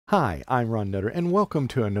Hi, I'm Ron Nutter, and welcome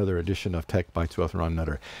to another edition of Tech Bites with Ron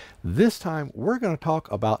Nutter. This time, we're going to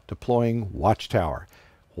talk about deploying WatchTower.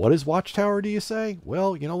 What is WatchTower, do you say?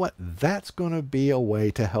 Well, you know what? That's going to be a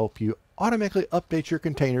way to help you automatically update your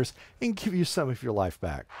containers and give you some of your life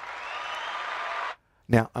back.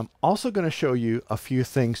 Now, I'm also going to show you a few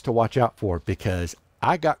things to watch out for because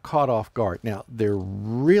I got caught off guard. Now, there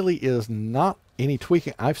really is not any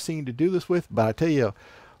tweaking I've seen to do this with, but I tell you,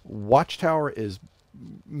 WatchTower is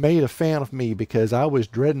made a fan of me because I was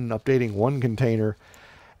dreading updating one container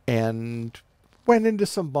and went into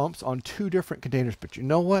some bumps on two different containers. But you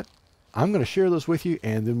know what? I'm going to share those with you,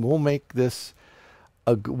 and then we'll make this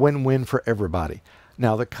a win-win for everybody.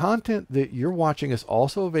 Now, the content that you're watching is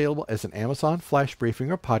also available as an Amazon flash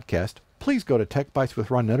briefing or podcast. Please go to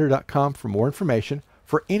techbiteswithronnutter.com for more information.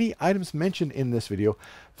 For any items mentioned in this video,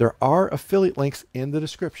 there are affiliate links in the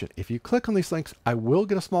description. If you click on these links, I will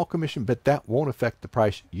get a small commission, but that won't affect the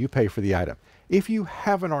price you pay for the item. If you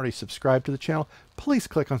haven't already subscribed to the channel, please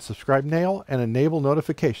click on subscribe now and enable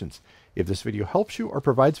notifications. If this video helps you or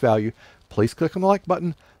provides value, please click on the like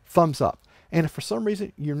button, thumbs up. And if for some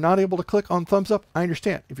reason you're not able to click on thumbs up, I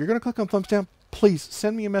understand. If you're going to click on thumbs down, please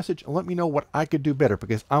send me a message and let me know what I could do better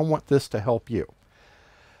because I want this to help you.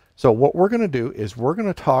 So what we're going to do is we're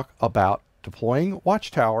going to talk about deploying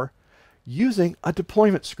WatchTower using a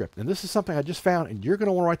deployment script. And this is something I just found, and you're going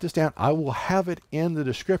to want to write this down. I will have it in the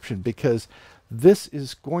description because this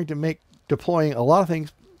is going to make deploying a lot of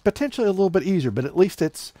things potentially a little bit easier, but at least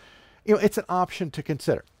it's, it's an option to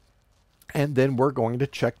consider. And then we're going to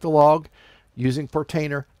check the log using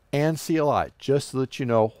Portainer and CLI just so that you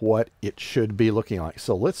know what it should be looking like.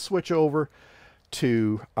 So let's switch over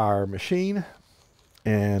to our machine.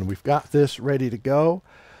 And we've got this ready to go.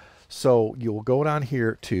 So you'll go down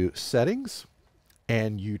here to settings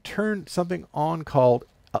and you turn something on called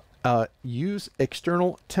use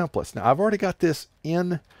external templates. Now I've already got this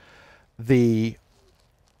in the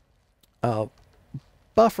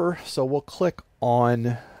buffer. So we'll click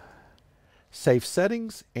on save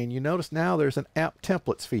settings and you notice now there's an app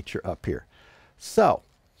templates feature up here. So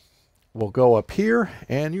we'll go up here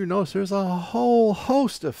and you notice there's a whole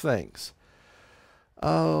host of things.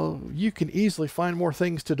 You can easily find more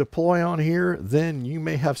things to deploy on here than you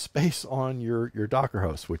may have space on your Docker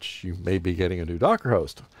host, which you may be getting a new Docker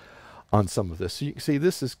host on some of this. So you can see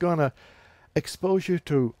this is going to expose you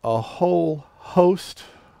to a whole host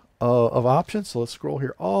of options. So let's scroll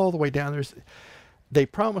here all the way down. They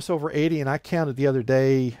promise over 80, and I counted the other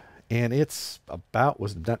day, and it's about,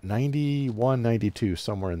 was 91, 92,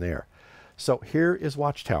 somewhere in there. So here is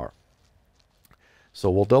WatchTower. So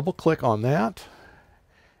we'll double click on that.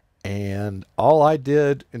 And all I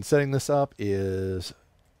did in setting this up is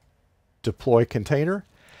deploy container.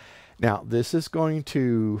 Now this is going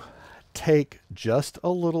to take just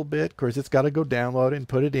a little bit because it's got to go download and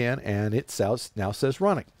put it in, and it now says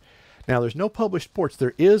running. Now there's no published ports.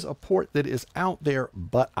 There is a port that is out there,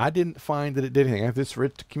 but I didn't find that it did anything. I have this for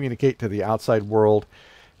it to communicate to the outside world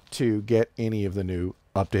to get any of the new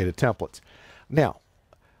updated templates. Now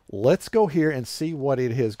let's go here and see what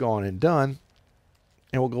it has gone and done.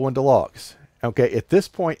 And we'll go into logs. Okay, at this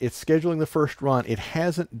point, it's scheduling the first run. It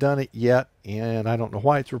hasn't done it yet, and I don't know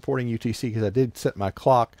why it's reporting UTC because I did set my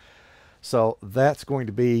clock. So that's going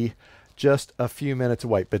to be just a few minutes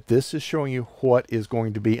away. But this is showing you what is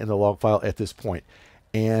going to be in the log file at this point.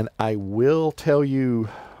 And I will tell you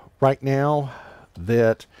right now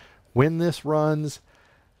that when this runs,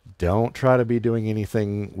 don't try to be doing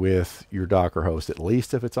anything with your Docker host, at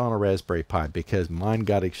least if it's on a Raspberry Pi, because mine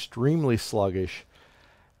got extremely sluggish.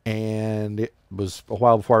 And it was a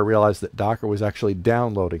while before I realized that Docker was actually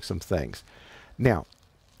downloading some things. Now,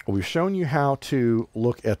 we've shown you how to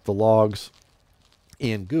look at the logs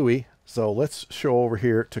in GUI. So let's show over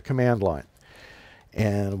here to command line.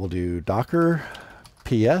 And we'll do Docker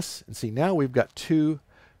PS. And see, now we've got two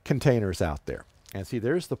containers out there. And see,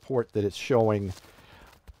 there's the port that it's showing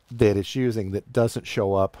that it's using that doesn't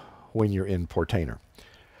show up when you're in Portainer.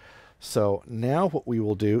 So now what we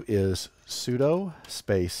will do is sudo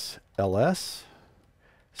space ls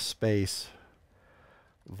space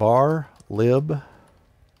var lib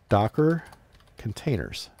docker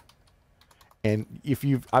containers. And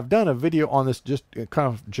I've done a video on this just kind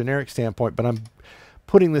of generic standpoint, but I'm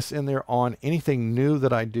putting this in there on anything new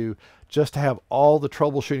that I do just to have all the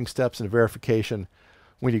troubleshooting steps and verification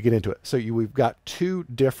when you get into it. So we've got two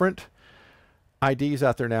different IDs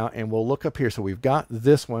out there now, and we'll look up here. So we've got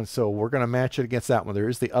this one, so we're going to match it against that one. There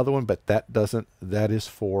is the other one, but that is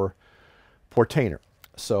for Portainer.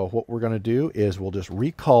 So what we're going to do is we'll just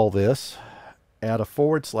recall this, add a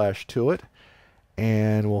 / to it,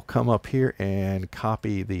 And we'll come up here and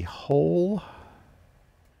copy the whole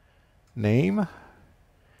name.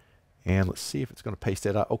 And let's see if it's going to paste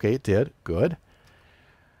it out. Okay, it did. Good.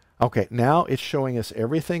 Okay, now it's showing us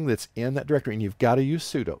everything that's in that directory. And you've got to use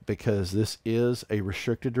sudo because this is a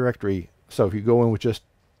restricted directory. So if you go in with just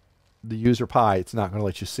the user pi, it's not going to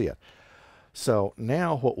let you see it. So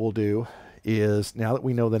now what we'll do is, now that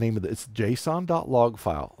we know the name of it's json.log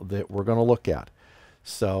file that we're going to look at.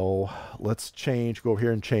 So let's go over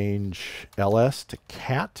here and change ls to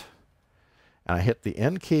cat. And I hit the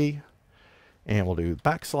N key and we'll do \.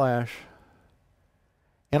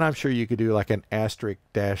 And I'm sure you could do like an *-json.log,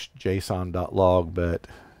 but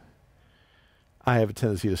I have a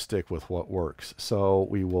tendency to stick with what works. So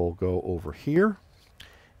we will go over here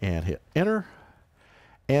and hit enter.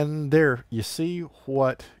 And there you see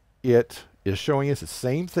what it is showing us. It's the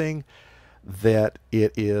same thing that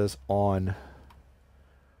it is on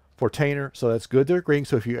Portainer. So that's good. They're agreeing.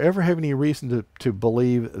 So if you ever have any reason to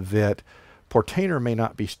believe that Portainer may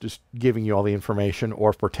not be just giving you all the information,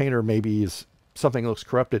 or if Portainer maybe is something that looks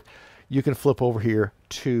corrupted, you can flip over here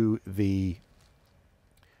to the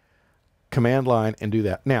command line and do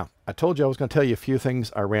that. Now, I told you I was going to tell you a few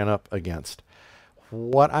things I ran up against.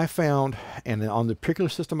 What I found, and on the particular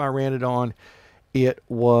system I ran it on, it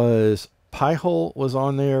was Pi-hole was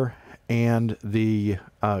on there, and the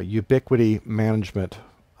Ubiquity management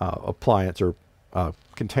appliance or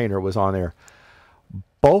container was on there.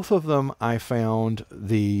 Both of them, I found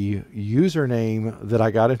the username that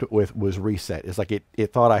I got into it with was reset. It's like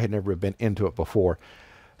it thought I had never been into it before.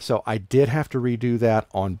 So I did have to redo that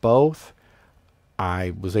on both.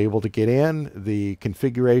 I was able to get in the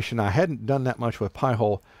configuration. I hadn't done that much with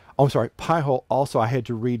Pi-hole. Oh, I'm sorry, Pi-hole also I had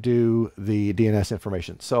to redo the DNS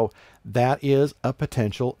information. So that is a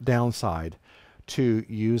potential downside to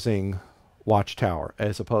using WatchTower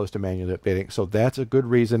as opposed to manually updating. So that's a good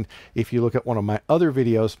reason. If you look at one of my other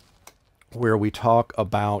videos where we talk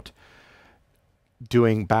about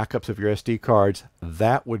doing backups of your SD cards,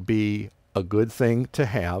 that would be a good thing to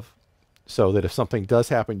have, so that if something does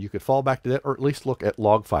happen, you could fall back to that, or at least look at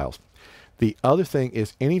log files. The other thing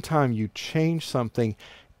is, anytime you change something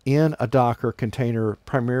in a Docker container,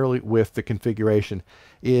 primarily with the configuration,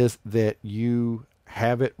 is that you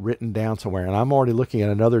have it written down somewhere. And I'm already looking at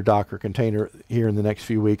another Docker container here in the next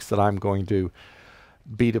few weeks that I'm going to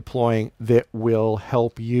be deploying that will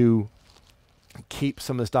help you keep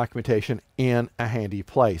some of this documentation in a handy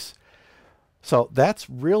place. So that's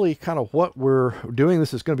really kind of what we're doing.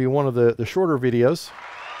 This is going to be one of the shorter videos.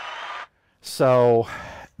 So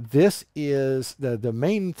this is the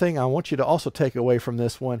main thing I want you to also take away from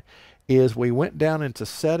this one is we went down into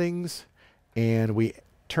settings and we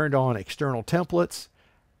turned on external templates,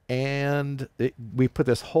 and we put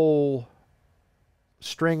this whole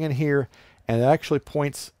string in here, and it actually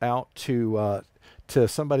points out to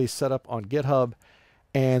somebody's setup on GitHub,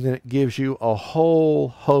 and then it gives you a whole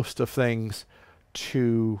host of things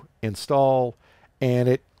to install.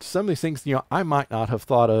 And some of these things, you know, I might not have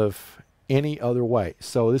thought of any other way.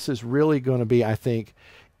 So this is really going to be, I think,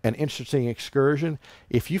 an interesting excursion.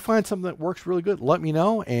 If you find something that works really good, let me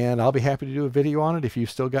know, and I'll be happy to do a video on it if you've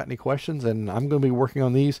still got any questions. And I'm going to be working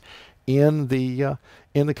on these in the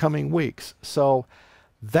coming weeks. So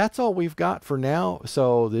that's all we've got for now.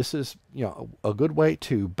 So this is, you know, a good way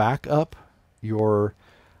to back up your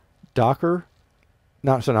Docker.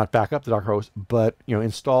 Not back up the Docker host, but, you know,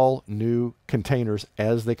 install new containers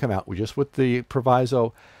as they come out, just with the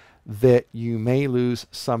proviso that you may lose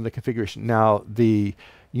some of the configuration. Now, the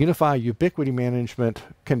Unify Ubiquity Management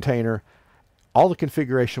container, all the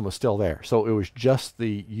configuration was still there. So it was just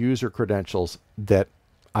the user credentials that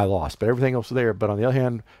I lost, but everything else was there. But on the other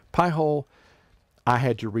hand, Pi-hole, I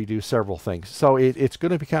had to redo several things. So it's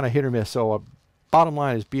going to be kind of hit or miss. So bottom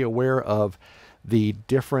line is, be aware of the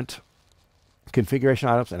different configuration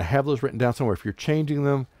items and have those written down somewhere. If you're changing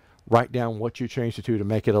them, write down what you changed it to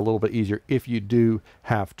make it a little bit easier if you do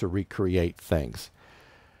have to recreate things.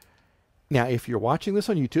 Now, if you're watching this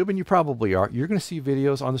on YouTube, and you probably are, you're going to see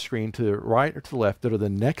videos on the screen to the right or to the left that are the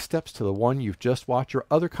next steps to the one you've just watched, or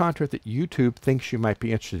other content that YouTube thinks you might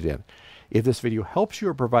be interested in. If this video helps you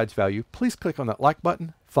or provides value, please click on that like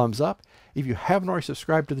button, thumbs up. If you haven't already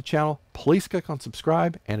subscribed to the channel, please click on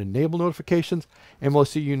subscribe and enable notifications, and we'll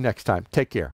see you next time. Take care.